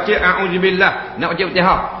 Contohnya baca a'udzubillah, nak baca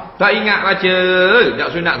Fatihah. Tak ingat baca, tak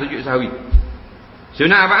sunat sujud sahwi.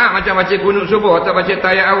 Sunat apa? Macam baca kunut subuh atau baca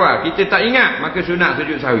tayat awal. Kita tak ingat, maka sunat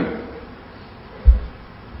sujud sahwi.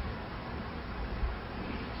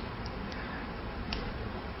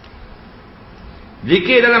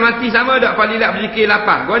 Zikir dalam hati sama tak fadilat berzikir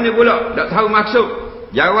lapar? Guanya pula tak tahu maksud.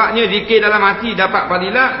 Jawabnya zikir dalam hati dapat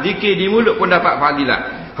fadilat, zikir di mulut pun dapat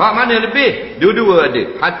fadilat. Hak mana lebih? Dua-dua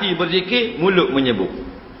ada. Hati berzikir, mulut menyebut.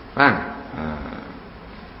 Faham?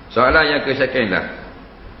 Soalan yang ke-second lah.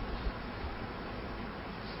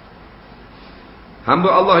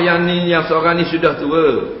 Hamba Allah yang seorang ni sudah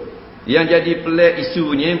tua. Yang jadi pelik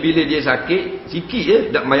isunya bila dia sakit, sikit je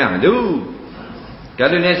tak mayang tu.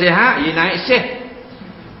 Kalau nasihat, dia naik syekh.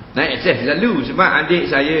 Naik syekh selalu sebab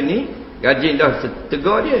adik saya ni rajin dah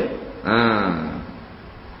tegur dia.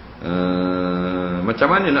 Macam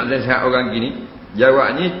mana nak nasihat orang gini?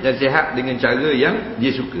 Jawabnya nasihat dengan cara yang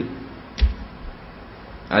dia suka.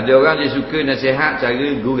 Ada orang dia suka nasihat cara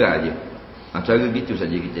gurau je. Cara gitu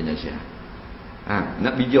saja kita nasihat.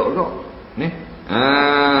 Nak bijak kau.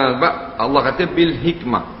 Sebab Allah kata bil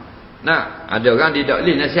hikmah. Ada orang dia tak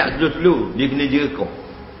boleh nasihat slow-slow, dia kena jerakah.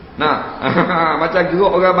 Macam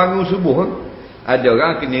gerak orang bangun subuh. Ada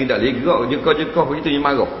orang kena tak boleh gerak, jekah-jekah begitu dia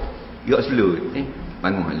marah. Gerak slow.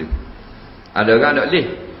 Bangun halu. Ada orang tak boleh.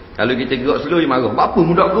 Kalau kita gerak slow dia marah. Apa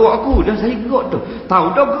mudah gerak aku? Dah saya gerak tu. Tahu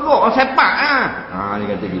dah gerak sepak dia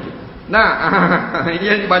kata gitu.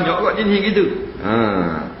 Ini banyak kot jenis gitu.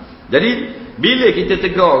 Jadi bila kita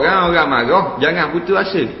tegur orang marah, jangan putus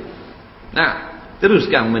asa.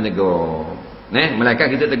 Teruskan menegur.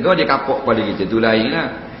 Melainkan kita tegur dia kapok pada kita, tu lain lah.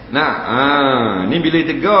 Ni bila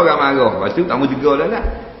tegur orang marah, lepas tu tak mau tegur dah lah.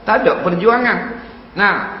 Tak ada perjuangan.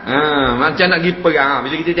 Macam nak pergi perang,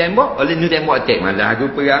 bila kita tembak, oleh ni tembak attack, malah aku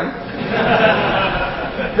perang.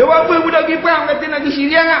 Dia apa budak pergi perang kata nak pergi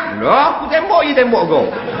Syria tak? Lah aku tembak je tembak kau.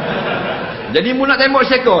 Jadi mu nak tembak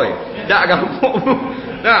sekoi. Tak gampuk.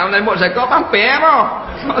 Nak tembak sekoi pampir apa?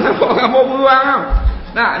 Nak tembak orang mau beruang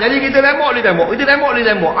tau. Jadi kita tembak dia tembak. Kita tembak dia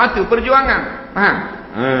tembak. Tu perjuangan. Faham?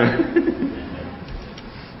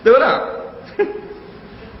 Betul tak?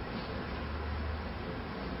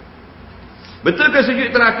 Betul ke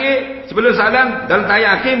sujud terakhir sebelum salam dalam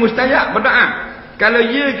tayat akhir mustahab berdoa? Kalau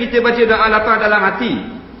ya kita baca doa lapar dalam hati.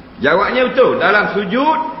 Jawabnya betul. Dalam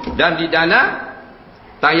sujud dan di dalam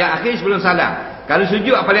tayat akhir sebelum salam. Kalau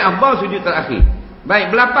sujud paling afdal sujud terakhir.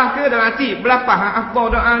 Baik, belapah ke dalam hati? Belapah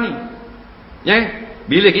afdal doa ni.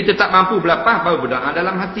 Bila kita tak mampu belapah, baru berdoa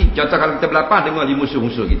dalam hati. Contoh kalau kita belapah, dengar di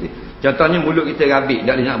musuh-musuh kita. Contohnya mulut kita rabik,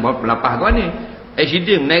 tak boleh nak belapah kau ni.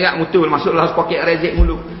 Accident, menerak motor, masuklah poket rezek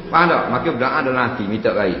mulut. Faham tak? Maka berdoa dalam hati,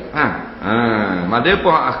 minta raih. Mada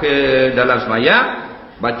pun akhir dalam semayang,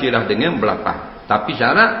 bacalah dengan belapah. Tapi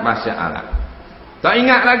syarat bahasa Arab. Tak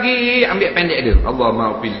ingat lagi, ambil pendek dia. Allah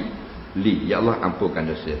ma'afil li. Ya Allah, ampunkan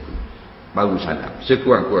dosa aku. Baru salam.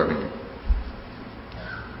 Sekurang-kurangnya.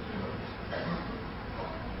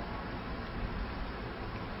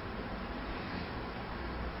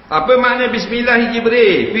 Apa makna bismillah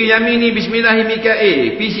Jibril? Fi yamini bismillah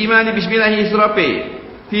Mikail. Fi shimali bismillah Israfil.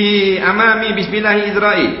 Fi amami bismillah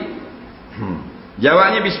Israil.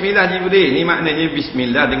 Jawabnya bismillah Jibril. Ni maknanya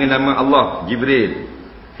bismillah dengan nama Allah Jibril.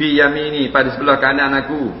 Fi yamini pada sebelah kanan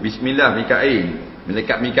aku bismillah Mikail.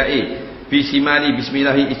 Malaikat Mikail. Fi shimali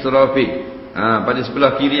bismillah Israfil. Pada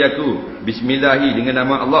sebelah kiri aku bismillah dengan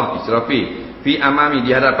nama Allah Israfil. Fi amami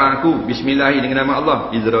di hadapan aku bismillah dengan nama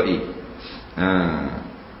Allah Israil.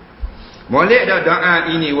 Boleh tak doa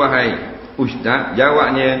ini wahai Ustaz?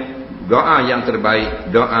 Jawabnya doa yang terbaik,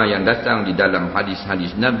 doa yang datang di dalam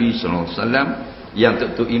hadis-hadis Nabi sallallahu alaihi wasallam yang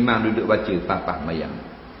tentu imam duduk baca papah mayang.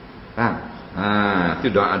 Faham? Itu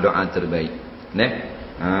doa-doa terbaik.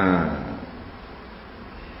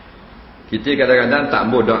 Kita kadang-kadang tak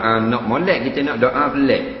boleh doa nak molek, kita nak doa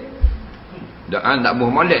pelik. Doa tak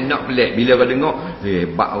boleh molek, nak pelik. Bila kau dengar,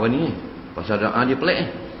 hebat orang ni. Pasal doa dia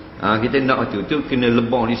pelik. Kita nak tu kena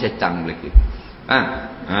lebong di setan mereka.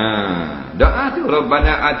 Doa tu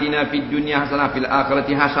Rabbana atina fid dunya hasanah fil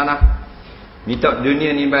akhirati hasanah. Minta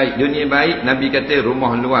dunia ni baik. Dunia baik, Nabi kata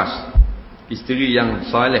rumah luas, isteri yang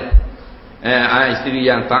soleh, isteri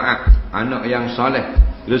yang taat, anak yang soleh,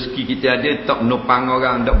 rezeki kita ada, tak menopang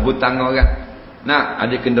orang, tak berhutang orang.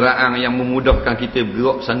 Ada kenderaan yang memudahkan kita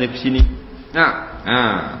bergerak sana ke sini.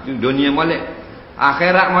 Tu dunia molek.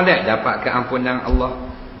 Akhirat molek, dapat keampunan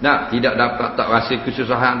Allah. Tidak dapat tak rasa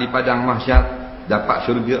kesusahan di padang mahsyar, dapat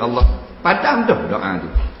syurga Allah. Padam dah doa tu.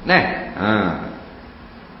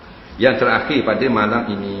 Yang terakhir pada malam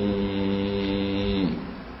ini,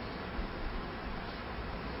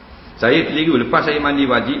 Saya keliru, lepas saya mandi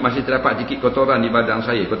wajib masih terdapat sedikit kotoran di badan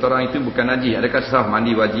saya. Kotoran itu bukan najis. Adakah sah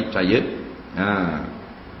mandi wajib saya?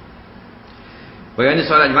 Bagaimana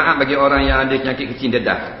solat Jumaat bagi orang yang ada penyakit kecil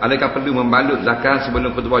dedah? Adakah perlu membalut zakat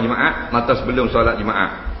sebelum khutbah Jumaat atau sebelum solat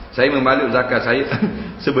Jumaat? Saya membalut zakat saya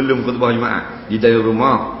sebelum khutbah Jumaat di dalam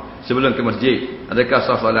rumah sebelum ke masjid. Adakah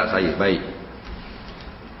sah solat saya? Baik.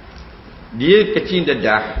 Dia kecil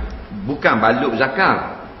dedah bukan balut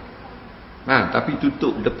zakat. Tapi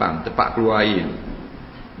tutup depan tempat keluar air.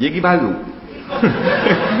 Dia pergi baru.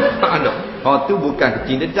 Tu bukan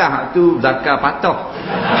kecil dedah, tu zakar patah.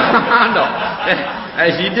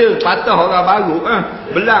 Sida patah orang baru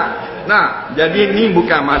belak. Jadi ni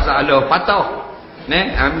bukan masalah patah.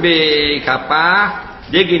 Ambil kapal.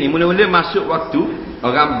 Dia gini, mula-mula masuk waktu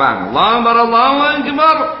orang bang. Allahu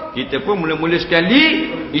akbar. Kita pun mula-mula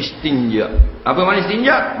sekali istinja. Apa makna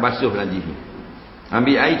istinja? Basuh lagi.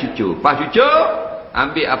 Ambil air cucuk. Lepas cucuk,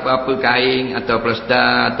 ambil apa-apa kain atau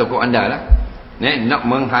plastar atau kok anda lah. Nak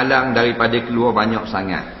menghalang daripada keluar banyak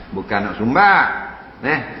sangat. Bukan nak sumbat.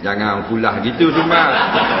 Jangan pulah gitu sumbat.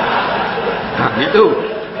 Gitu.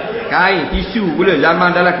 Kain, tisu pula.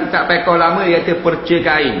 Zaman dalam kitab pekor lama, dia kata perca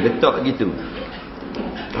kain. Letak gitu.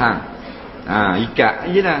 Ikat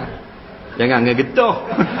je lah. Jangan ngegetah.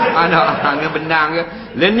 Anak benang ke.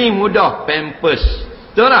 Learning mudah. Pampers.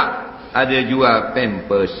 Betul tak? Ada jual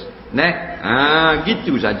pampers.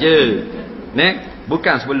 Gitu saja.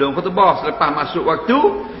 Bukan sebelum khutbah, selepas masuk waktu,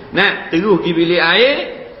 terus pergi bilik air,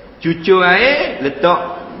 cucur air, letak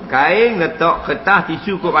kain, letak kertas,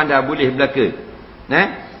 tisu kop anda boleh belaka.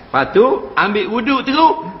 Lepas tu ambil wuduk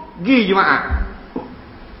terus, pergi Jumaat.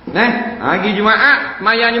 Pergi Jumaat,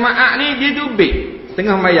 mayang Jumaat ni dia tubik.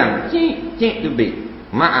 Tengah mayang, cik tubik.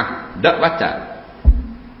 Maaf, tak batal.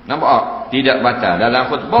 Nampak tak? Tidak batal dalam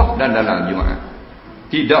khutbah dan dalam Jumaat.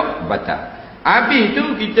 Tidak batal. Habis tu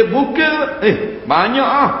kita buka,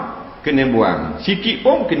 banyak kena buang. Sikit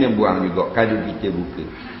pun kena buang juga kalau kita buka.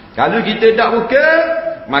 Kalau kita tak buka,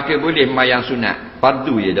 maka boleh mayang sunat.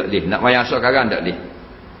 Fardu je tak boleh. Nak mayang sekarang tak boleh.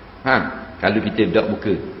 Kalau kita tak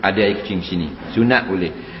buka, ada air kecing sini. Sunat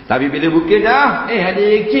boleh. Tapi bila buka dah, ada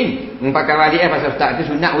air kecing. Pakai balik pasal ustaz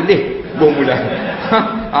tu sunat boleh. Bom mula.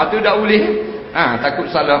 Tu tak boleh. Takut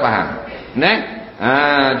salah faham.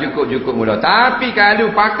 Cukup mula. Tapi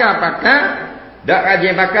kalau pakar, tak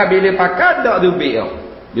rajin pakar, bila pakar tak tubik dah.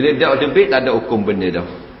 Bila tak tubik tak ada hukum benda dah.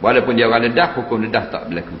 Walaupun dia orang ledah, hukum ledah tak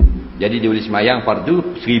berlaku. Jadi dia boleh semayang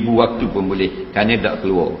fardu 1000 waktu pun boleh, kerana tak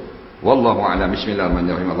keluar. Wallahu a'lam.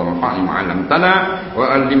 Bismillahirrahmanirrahim. Allahumma fa'lim 'allamtana wa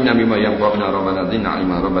 'allimna bima yanfa'una rabbana zidna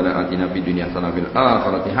 'ilma rabbana atina fid dunya hasanah fil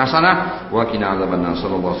akhirati hasanah wa qina adzabannar.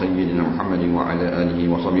 Sallallahu sayyidina Muhammadin wa ala alihi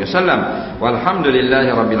wa sahbihi wasallam. Walhamdulillahi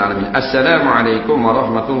rabbil alamin. Assalamualaikum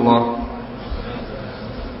warahmatullahi.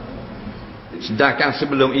 Sedangkan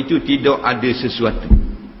sebelum itu tidak ada sesuatu.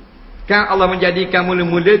 Kan Allah menjadikan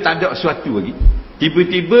mula-mula tak ada sesuatu lagi.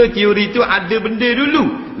 Tiba-tiba teori itu ada benda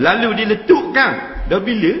dulu, lalu diletukkan. Dah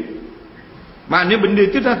bila? Makna benda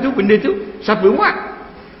tu satu, benda tu siapa buat?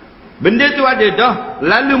 Benda tu ada dah,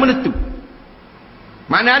 lalu meletup.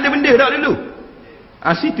 Makna ada benda dah dulu.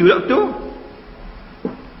 Situ tak betul.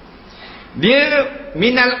 Dia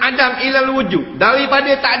minal adam ilal wujud,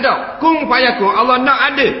 daripada tak ada, kung fayakun. Allah nak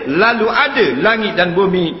ada, lalu ada langit dan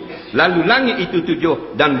bumi. Lalu langit itu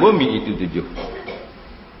 7 dan bumi itu 7.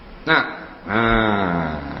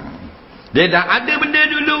 Dia dah ada benda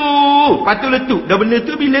dulu, lepas tu letup. Dah benda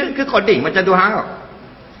tu bila ke koding macam Tuhan kau.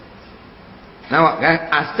 Nampak kan?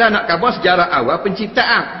 Asal nak khabar sejarah awal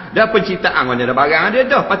penciptaan. Dah penciptaan mana dah barang ada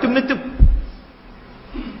dah, lepas tu meletup.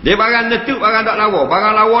 Dia barang letup, barang tak lawa.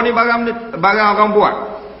 Barang lawa ni barang orang buat.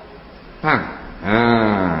 Faham?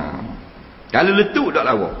 Kalau letup tak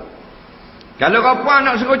lawa. Kalau perempuan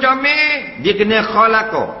nak suruh comel, dia kena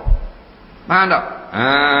khalaqah. Faham tak?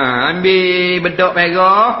 Ambil bedak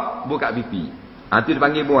merah, buka pipi. Tu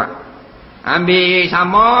dipanggil buat. Ambil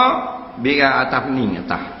sama, biar atas ni,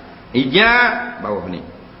 atas. Hijab, bawah ni.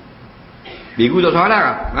 Biru tak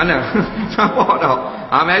salah. Mana? Nampak tak?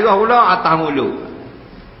 Merah pula atas mulut.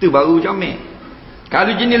 Tu baru comel.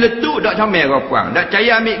 Kalau jenis letup, tak comel perempuan. Tak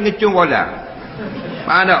percaya ambil ngecung bola.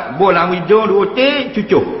 Faham tak? Bola hidung, 2 tik,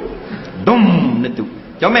 cucuk. Dum, letup.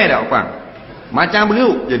 Comel tak perempuan? Macam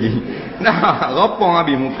beruk jadi. Ropong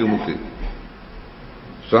habis muka-muka.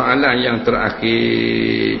 Soalan yang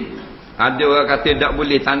terakhir. Ada orang kata tak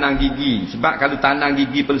boleh tanam gigi. Sebab kalau tanam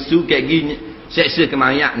gigi palsu, kayak gini, seksa ke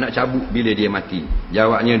mayat nak cabut bila dia mati.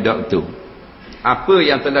 Jawabnya tak betul. Apa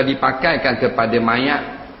yang telah dipakaikan kepada mayat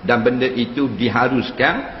dan benda itu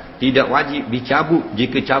diharuskan, tidak wajib dicabut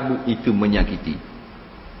jika cabut itu menyakiti.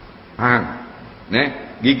 Faham?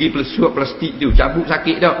 Gigi pelusuk plastik tu cabut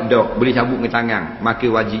sakit tak? Tak. Boleh cabut dengan tangan. Maka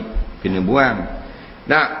wajib kena buang.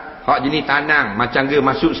 Nak hak jenis tanang macam ke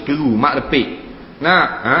masuk skru mak lepik. Nak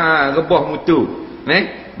rebah mutu.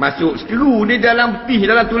 Masuk skru ni dalam pih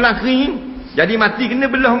dalam tulang kering. Jadi mati kena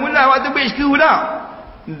belah mula waktu beg skru dah.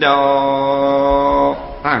 Dak.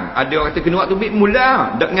 Ada orang kata kena waktu beg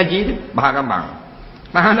mula. Dak ngaji tu bahar rambang.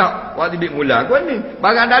 Faham tak? Waktu beg mula kau ni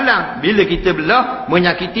barang dalam. Bila kita belah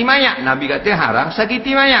menyakiti mayat. Nabi kata haram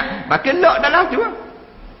sakiti mayat. Maka lok dalam tu.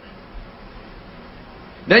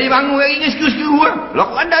 Dari bangun hari ni skru-skru lah.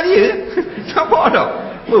 Lok ada dia. Siapa tak?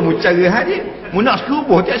 Cara hadir. Mu nak skru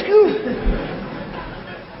pun tak skru.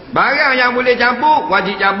 Barang yang boleh cabut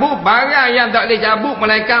wajib cabut. Barang yang tak boleh cabut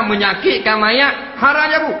melainkan menyakitkan mayat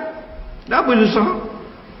haram cabut. Dah apa susah?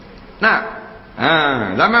 Nak?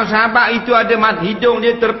 Zaman sahabat itu ada hidung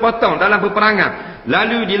dia terpotong dalam peperangan.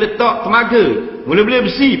 Lalu diletak temaga. Mula-mula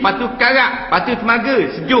besi, patu karat, patu temaga,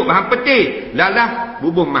 sejuk, bahan petir. Lalah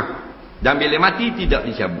bubuh mah. Dan bila mati tidak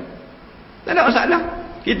dicabut. Tak ada masalah.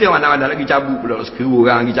 Kita mana-mana lagi cabut pula skru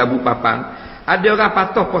orang, lagi cabut papan. Ada orang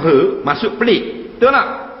patah paha, masuk pelik. Betul tak?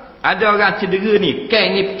 Ada orang cedera ni,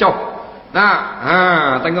 keng ni pecah. Nah,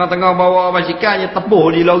 tengah-tengah bawa basikal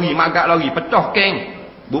tepuh di lori, magak lori, pecah keng.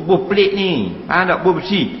 Bubuh pelik ni. Tak bubuh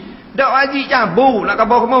besi. Tak wajib cabut nak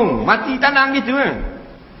khabar kamu. Mati tanang gitu kan.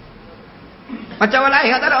 Macam orang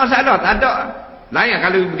lain tak ada masalah. Tak ada. Lain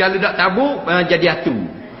kalau tak cabut jadi atu.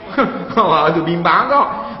 Itu bimbang kau.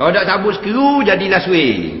 Kalau tak cabut skru jadilah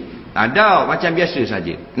suai. Tak ada. Macam biasa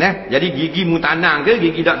saja. Jadi gigi mu tanang ke,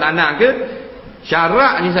 gigi tak tanang ke,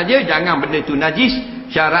 syarat ni saja jangan benda tu najis.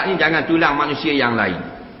 Syarat ni jangan tulang manusia yang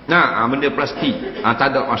lain. Benda plastik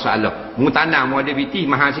tak ada masalah. Mu tanam mu ada biti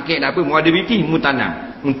mahal sikit tak apa, mu ada biti mu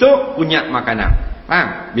tanam untuk punya makanan.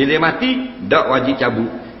 Faham? Bila mati tak wajib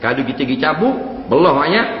cabut. Kalau kita pergi cabut belah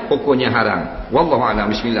mayat pokoknya haram. Wallahu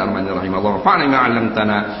a'lam. Bismillahirrahmanirrahim. Allahumma fa'alna ma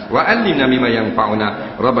 'allamtana wa 'allimna mimma yanfa'una.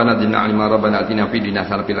 Rabbana zidna 'ilma, rabbana atina fid dunya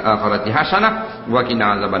hasanah fil akhirati hasanah wa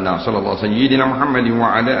qina adzabannar. Sallallahu sayyidina Muhammadin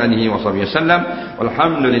wa ala alihi wa sahbihi wasallam.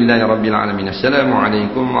 Walhamdulillahi rabbil alamin. Assalamu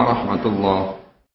alaikum warahmatullahi